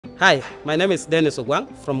Hi, my name is Denis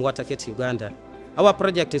Ogwang from Waterkit, Uganda. Our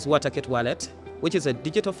project is Waterkit Wallet, which is a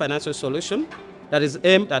digital financial solution that is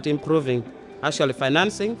aimed at improving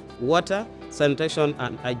financing, water, sanitation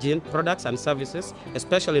and hygiene products and services,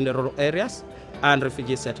 especially in the rural areas and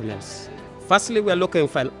refugee settlements. Firstly, we are looking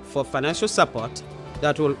for financial support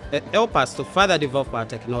that will help us to further develop our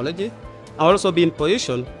technology and also be in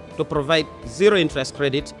position to provide zero interest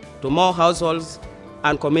credit to more households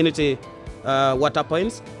and community water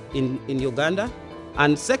points in Uganda.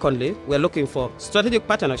 And secondly, we're looking for strategic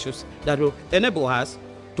partnerships that will enable us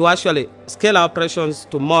to actually scale our operations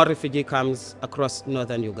to more refugee camps across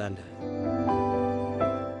northern Uganda.